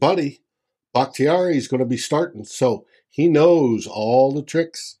against his buddy Bakhtiari. He's going to be starting, so he knows all the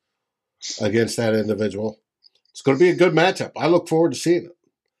tricks against that individual. It's going to be a good matchup. I look forward to seeing it.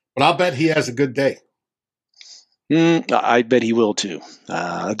 But I'll bet he has a good day. I bet he will too.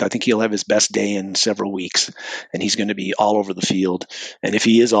 I think he'll have his best day in several weeks, and he's going to be all over the field. And if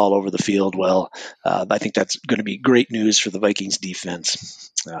he is all over the field, well, I think that's going to be great news for the Vikings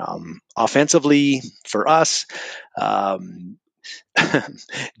defense. Offensively, for us,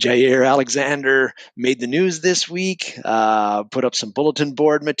 Jair Alexander made the news this week, put up some bulletin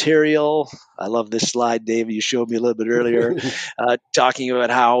board material. I love this slide, Dave. You showed me a little bit earlier, talking about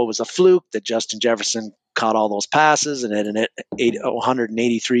how it was a fluke that Justin Jefferson caught all those passes and had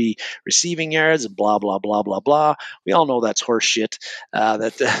 183 receiving yards and blah, blah, blah, blah, blah. We all know that's horse shit.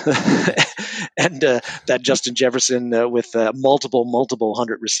 That Justin Jefferson with multiple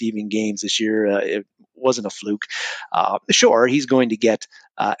 100 receiving games this year, it wasn't a fluke. Sure, he's going to get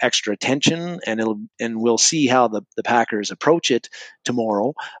extra attention, and we'll see how the Packers approach it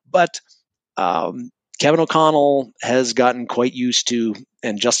tomorrow. But Kevin O'Connell has gotten quite used to,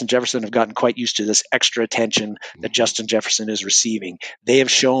 and Justin Jefferson have gotten quite used to this extra attention that Justin Jefferson is receiving. They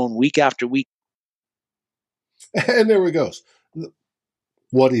have shown week after week. And there we go.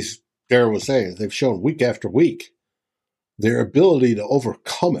 What Darren was saying, they've shown week after week their ability to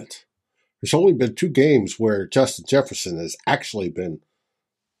overcome it. There's only been 2 games where Justin Jefferson has actually been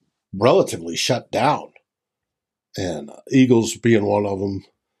relatively shut down. And Eagles being one of them,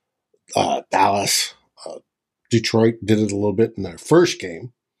 Dallas, Detroit did it a little bit in their first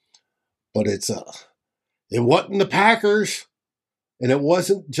game, but it wasn't the Packers, and it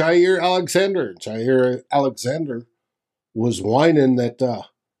wasn't Jair Alexander. Jair Alexander was whining that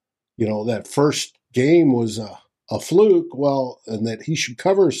that first game was a fluke, and that he should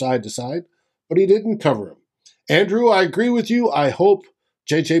cover side to side, but he didn't cover him. Andrew, I agree with you. I hope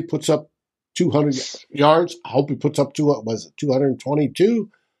JJ puts up 200 yards. I hope he puts up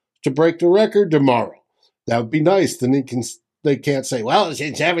 222 to break the record tomorrow. That would be nice. Then they can't say, well, it's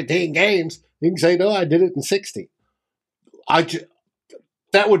in 17 games. You can say, no, I did it in 60.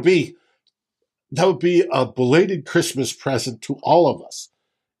 That would be a belated Christmas present to all of us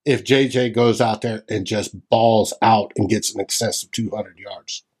if JJ goes out there and just balls out and gets in excess of 200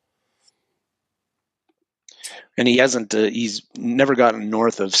 yards. And he hasn't. He's never gotten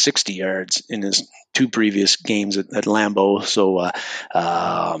north of 60 yards in his 2 previous games at Lambeau. So,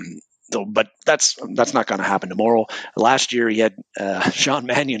 but that's not going to happen tomorrow. Last year he had Sean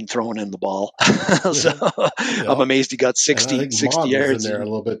Mannion throwing in the ball, so I'm amazed he got 60 and I think Maude yards was in there a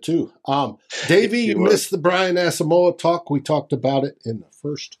little bit too. Davey, you missed the Brian Asamoah talk. We talked about it in the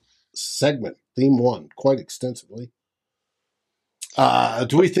first segment, theme 1, quite extensively.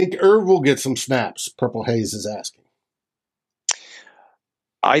 Do we think Irv will get some snaps? Purple Haze is asking.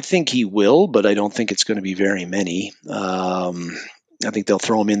 I think he will, but I don't think it's going to be very many. I think they'll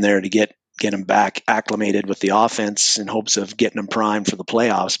throw him in there to get him back acclimated with the offense in hopes of getting him primed for the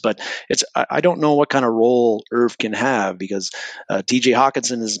playoffs. But I don't know what kind of role Irv can have, because TJ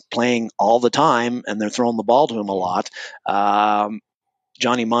Hawkinson is playing all the time and they're throwing the ball to him a lot.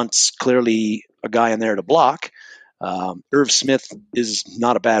 Johnny Munt's clearly a guy in there to block. Irv Smith is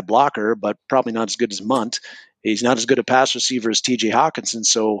not a bad blocker, but probably not as good as Munt. He's not as good a pass receiver as TJ Hawkinson,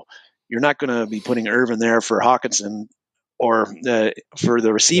 so you're not going to be putting Irv in there for Hawkinson or for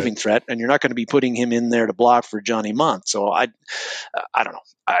the receiving threat, and you're not going to be putting him in there to block for Johnny Munt. So I don't know.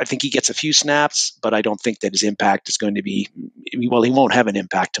 I think he gets a few snaps, but I don't think that his impact is going to be – well, he won't have an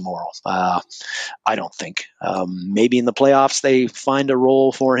impact tomorrow. I don't think. Maybe in the playoffs they find a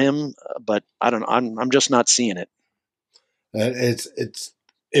role for him, but I don't know. I'm just not seeing it. It's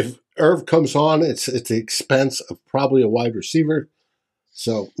if Irv comes on, it's at the expense of probably a wide receiver.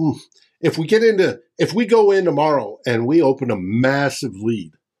 So if we go in tomorrow and we open a massive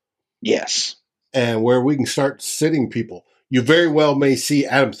lead, yes, and where we can start sitting people, you very well may see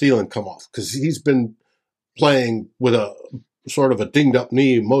Adam Thielen come off, because he's been playing with a sort of a dinged up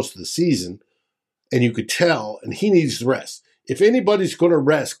knee most of the season, and you could tell, and he needs the rest. If anybody's going to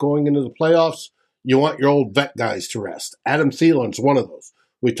rest going into the playoffs, you want your old vet guys to rest. Adam Thielen's one of those.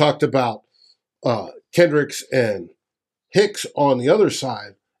 We talked about Kendricks and Hicks on the other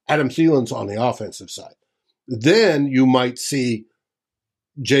side. Adam Thielen's on the offensive side. Then you might see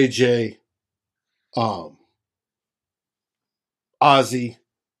JJ, Ozzie,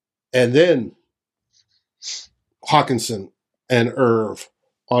 and then Hawkinson and Irv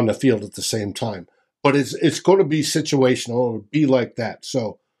on the field at the same time. But it's going to be situational. It would be like that.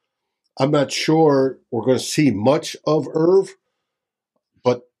 So I'm not sure we're going to see much of Irv,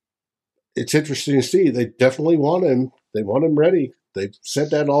 but it's interesting to see. They definitely want him. They want him ready. They've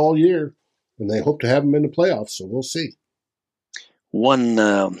said that all year, and they hope to have him in the playoffs, so we'll see. One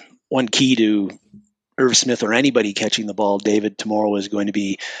key to Irv Smith or anybody catching the ball, David, tomorrow is going to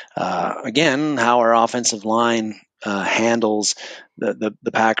be, again, how our offensive line handles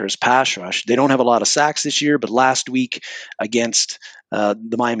the Packers' pass rush. They don't have a lot of sacks this year, but last week against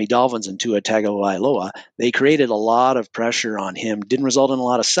the Miami Dolphins and Tua Tagovailoa, they created a lot of pressure on him. Didn't result in a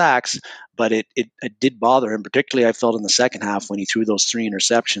lot of sacks, but it did bother him, particularly I felt in the second half when he threw those 3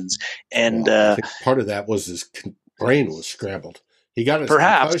 interceptions. And I think part of that was his brain was scrambled. He got his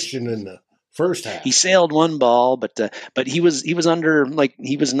concussion in the first half. He sailed one ball, but he was under, like,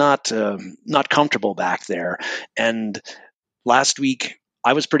 he was not comfortable back there. And last week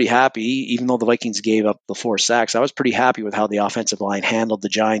I was pretty happy, even though the Vikings gave up the 4 sacks. I was pretty happy with how the offensive line handled the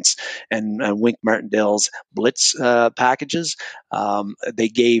Giants and Wink Martindale's blitz packages. They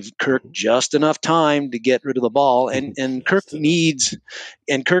gave Kirk just enough time to get rid of the ball, and Kirk needs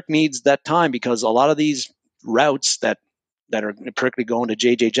that time, because a lot of these routes that are quickly going to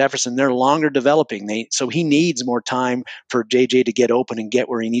J.J. Jefferson, they're longer developing. So he needs more time for J.J. to get open and get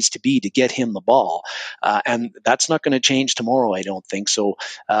where he needs to be to get him the ball. And that's not going to change tomorrow, I don't think. So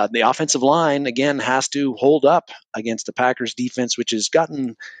the offensive line, again, has to hold up against the Packers defense, which has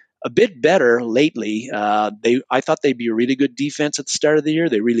gotten a bit better lately. I thought they'd be a really good defense at the start of the year.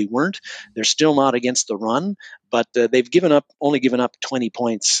 They really weren't. They're still not against the run, but they've only given up 20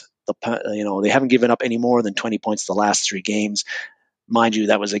 points. They haven't given up any more than 20 points the last 3 games. Mind you,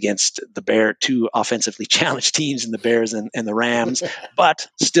 that was against the 2 offensively challenged teams in the Bears and the Rams. But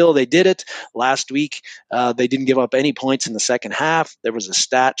still, they did it. Last week, they didn't give up any points in the second half. There was a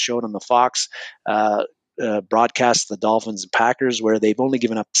stat showed on the Fox broadcast, the Dolphins and Packers, where they've only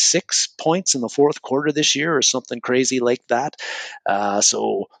given up 6 points in the fourth quarter this year, or something crazy like that.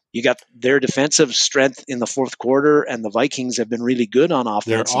 So you got their defensive strength in the fourth quarter, and the Vikings have been really good on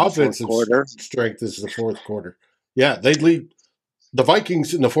offense. Their offensive strength is the fourth quarter. Yeah, they lead. The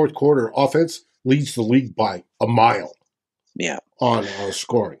Vikings in the fourth quarter offense leads the league by a mile. Yeah, on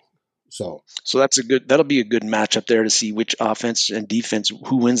scoring. So that'll be a good matchup there to see which offense and defense,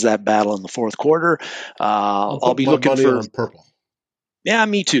 who wins that battle in the fourth quarter. I'll be looking for on purple. Yeah,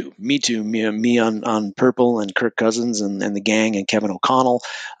 me too. Me on purple and Kirk Cousins and the gang and Kevin O'Connell.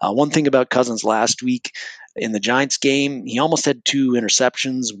 One thing about Cousins last week, In the Giants game, he almost had 2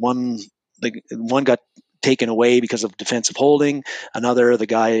 interceptions. One got taken away because of defensive holding. Another,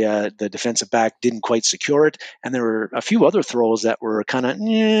 the defensive back didn't quite secure it. And there were a few other throws that were kind of,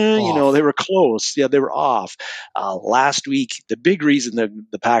 they were close. Yeah, they were off. Last week, the big reason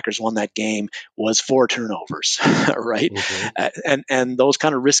the Packers won that game was 4 turnovers, right? Mm-hmm. And those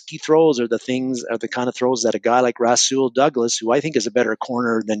kind of risky throws are the kind of throws that a guy like Rasul Douglas, who I think is a better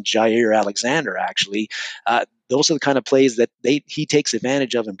corner than Jair Alexander, actually, those are the kind of plays that he takes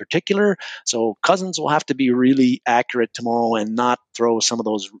advantage of in particular. So Cousins will have to be really accurate tomorrow and not throw some of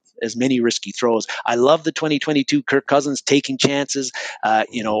those as many risky throws. I love the 2022 Kirk Cousins taking chances,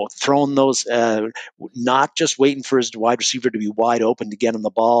 throwing those, not just waiting for his wide receiver to be wide open to get him the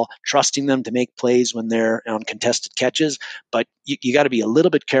ball, trusting them to make plays when they're on contested catches. But you got to be a little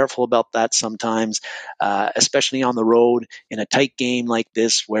bit careful about that sometimes, especially on the road in a tight game like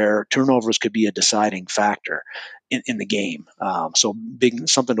this where turnovers could be a deciding factor in the game. So big,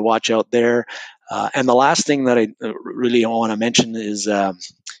 something to watch out there. And the last thing that I really want to mention is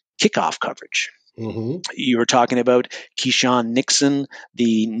kickoff coverage. Mm-hmm. You were talking about Keyshawn Nixon,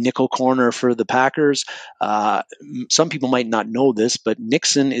 the nickel corner for the Packers. Some people might not know this, but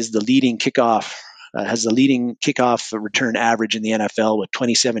Nixon is the leading kickoff has the leading kickoff return average in the NFL with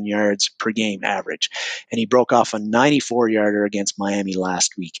 27 yards per game average. And he broke off a 94-yarder against Miami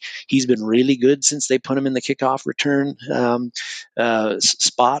last week. He's been really good since they put him in the kickoff return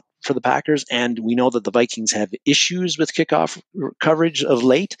spot for the Packers. And we know that the Vikings have issues with kickoff coverage of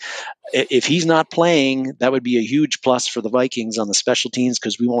late. If he's not playing, that would be a huge plus for the Vikings on the special teams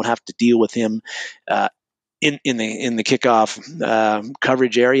because we won't have to deal with him in the kickoff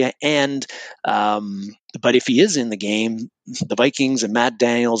coverage area. And but if he is in the game, the Vikings and Matt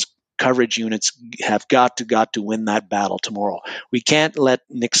Daniels coverage units have got to win that battle tomorrow. We can't let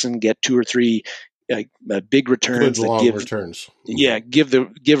Nixon get 2 or 3 big returns Good long returns. Yeah,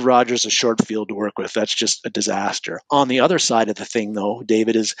 give Rodgers a short field to work with. That's just a disaster. On the other side of the thing, though,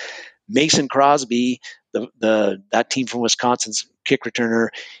 David, is Mason Crosby, that team from Wisconsin's kick returner.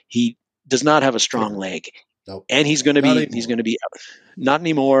 He does not have a strong leg. Nope. And he's going to be not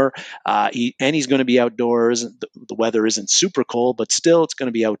anymore. He's going to be outdoors. The weather isn't super cold, but still, it's going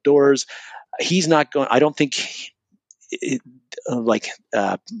to be outdoors. He's not going. I don't think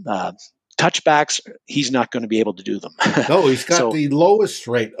touchbacks. He's not going to be able to do them. No, he's got the lowest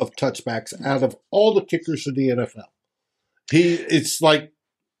rate of touchbacks out of all the kickers in the NFL. It's like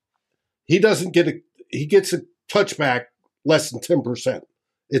he doesn't get he gets a touchback less than 10%.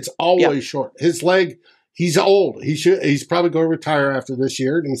 It's always short. His leg. He's old. He's probably going to retire after this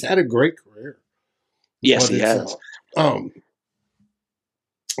year, and he's had a great career. Yes, he has.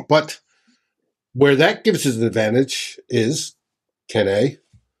 But where that gives us an advantage is Kenny,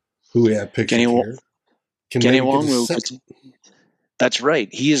 who we have pictured here. Kenny Wong. That's right.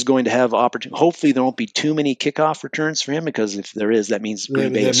 He is going to have opportunity. Hopefully, there won't be too many kickoff returns for him because if there is, that means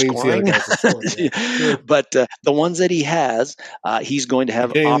Green Bay is scoring. Sure. But the ones that he has, he's going to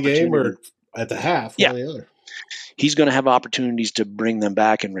have opportunity. Game or at the half, one or the other. He's going to have opportunities to bring them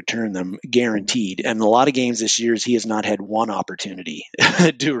back and return them, guaranteed. And a lot of games this year, he has not had one opportunity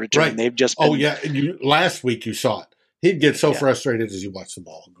to return. Right. They've just been, last week you saw it. He'd get so frustrated as you watch the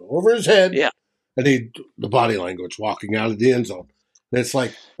ball go over his head. Yeah. And the body language walking out of the end zone. And it's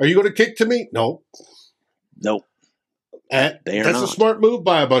like, are you going to kick to me? No. Nope. That's a smart move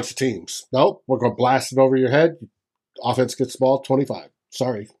by a bunch of teams. Nope. We're going to blast it over your head. Offense gets the ball 25.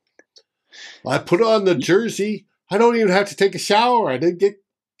 Sorry. I put on the jersey. I don't even have to take a shower. I didn't get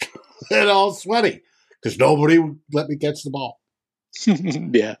it all sweaty because nobody would let me catch the ball.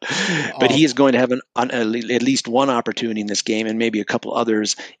 Yeah. But he is going to have at least one opportunity in this game and maybe a couple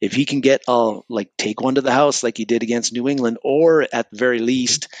others. If he can get take one to the house like he did against New England, or at the very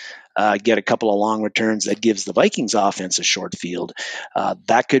least get a couple of long returns that gives the Vikings offense a short field,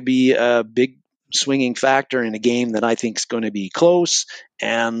 that could be a big swinging factor in a game that I think is going to be close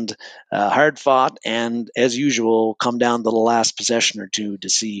and hard fought, and as usual, come down to the last possession or two to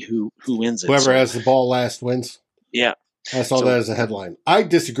see who wins it. Whoever has the ball last wins. Yeah, I saw that as a headline. I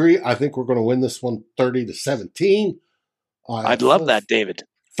disagree. I think we're going to win this one 30-17. I'd love that, David.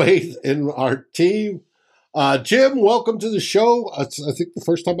 Faith in our team. Jim, welcome to the show. I think the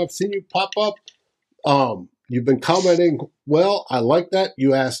first time I've seen you pop up. You've been commenting, well, I like that.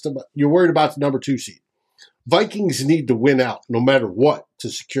 You're worried about the number 2 seed. Vikings need to win out no matter what to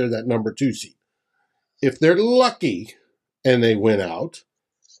secure that number 2 seed. If they're lucky and they win out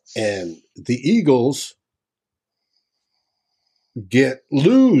and the Eagles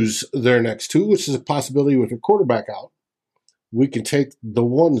lose their next 2, which is a possibility with a quarterback out, we can take the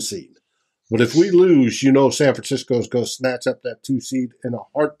 1 seed. But if we lose, you know San Francisco is going to snatch up that 2 seed in a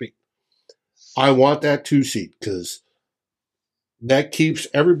heartbeat. I want that 2 seed because that keeps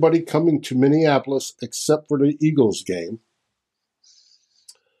everybody coming to Minneapolis except for the Eagles game.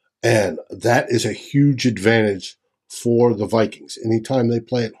 And that is a huge advantage for the Vikings. Anytime they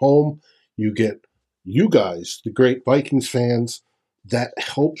play at home, you get you guys, the great Vikings fans. That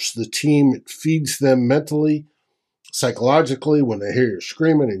helps the team. It feeds them mentally, psychologically. When they hear you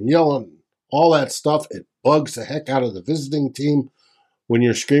screaming and yelling, all that stuff, it bugs the heck out of the visiting team when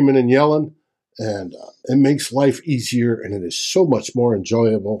you're screaming and yelling. And it makes life easier, and it is so much more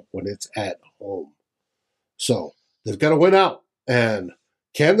enjoyable when it's at home. So they've got to win out. And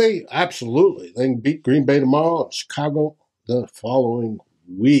can they? Absolutely. They can beat Green Bay tomorrow and Chicago the following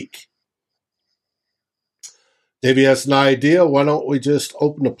week. Davey has an idea. Why don't we just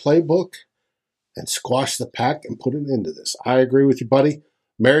open a playbook and squash the pack and put an end to this? I agree with you, buddy.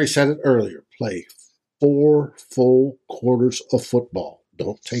 Mary said it earlier. Play 4 full quarters of football.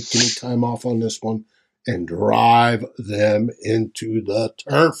 Don't take any time off on this one and drive them into the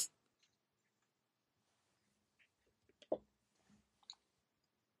turf.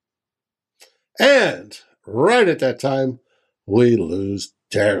 And right at that time, we lose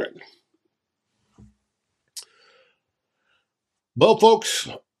Darren. Well, folks,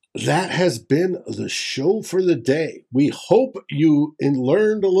 that has been the show for the day. We hope you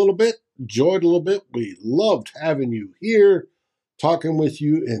learned a little bit, enjoyed a little bit. We loved having you here, talking with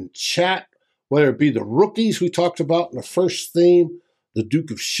you in chat, whether it be the rookies we talked about in the first theme, the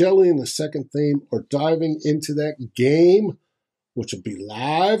Duke of Shelley in the second theme, or diving into that game, which will be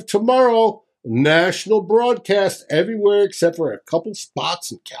live tomorrow. National broadcast everywhere except for a couple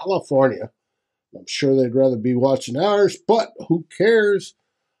spots in California. I'm sure they'd rather be watching ours, but who cares?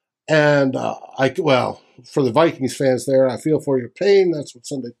 And for the Vikings fans there, I feel for your pain. That's what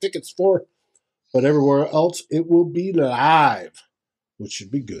Sunday Ticket's for. But everywhere else, it will be live, which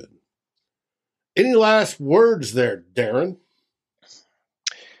should be good. Any last words there, Darren?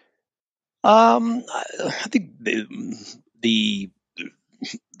 I think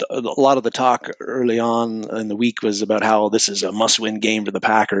a lot of the talk early on in the week was about how this is a must-win game for the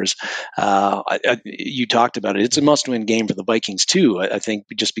Packers. You talked about it; it's a must-win game for the Vikings too. I think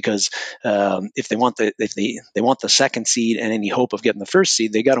just because if they want the second seed and any hope of getting the first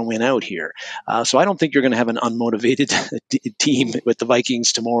seed, they got to win out here. So I don't think you're going to have an unmotivated team with the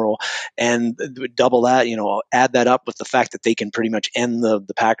Vikings tomorrow. And double that, add that up with the fact that they can pretty much end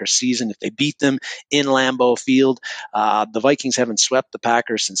the Packers season if they beat them in Lambeau Field. The Vikings haven't swept the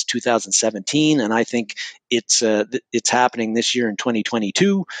Packers since 2017, and I think it's happening this year in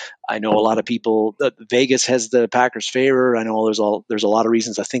 2022. I know a lot of people. Vegas has the Packers' favor. I know there's a lot of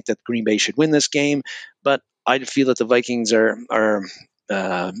reasons I think that Green Bay should win this game, but I feel that the Vikings are.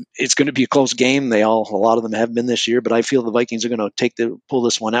 It's going to be a close game. A lot of them have been this year, but I feel the Vikings are going to pull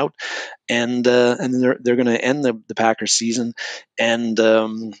this one out, and they're going to end the Packers season. And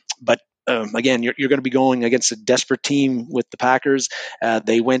again, you're going to be going against a desperate team with the Packers.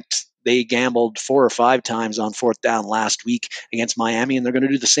 They gambled 4 or 5 times on 4th down last week against Miami, and they're going to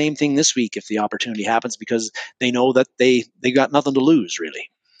do the same thing this week if the opportunity happens because they know that they got nothing to lose, really.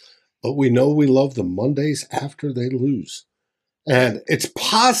 But we know we love the Mondays after they lose. And it's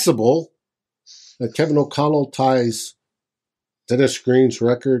possible that Kevin O'Connell ties Dennis Green's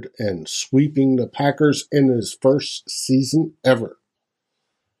record and sweeping the Packers in his first season ever.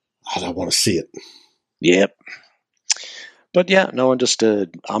 I don't want to see it. Yep. But yeah, no,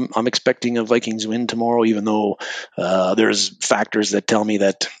 I'm expecting a Vikings win tomorrow, even though there's factors that tell me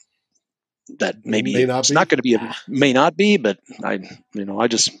that maybe it's not going to be may not be, but I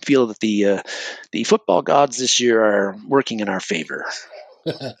just feel that the football gods this year are working in our favor.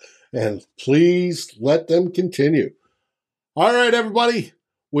 And please let them continue. All right, everybody.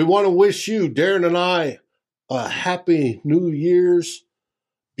 We want to wish you, Darren and I, a happy New Year's.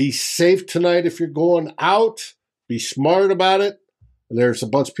 Be safe tonight if you're going out. Be smart about it. There's a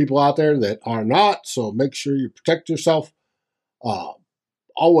bunch of people out there that are not, so make sure you protect yourself.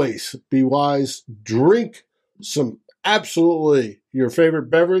 Always be wise. Drink some absolutely your favorite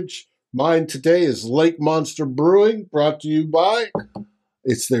beverage. Mine today is Lake Monster Brewing, brought to you by.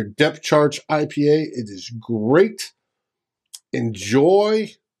 It's their Depth Charge IPA. It is great.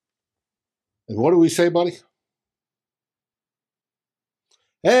 Enjoy. And what do we say, buddy?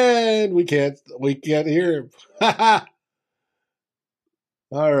 And we can't hear him.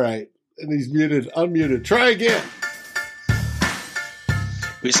 All right. And he's muted, unmuted. Try again.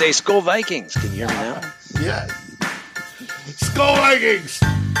 We say Skol Vikings. Can you hear me now? Yeah. Skol Vikings.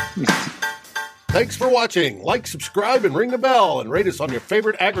 Thanks for watching. Like, subscribe, and ring the bell, and rate us on your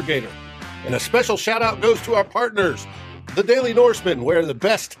favorite aggregator. And a special shout out goes to our partners, the Daily Norseman, where the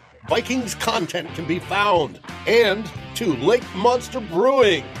best Vikings content can be found, and to Lake Monster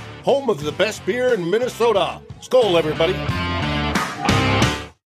Brewing, home of the best beer in Minnesota. Skol, everybody.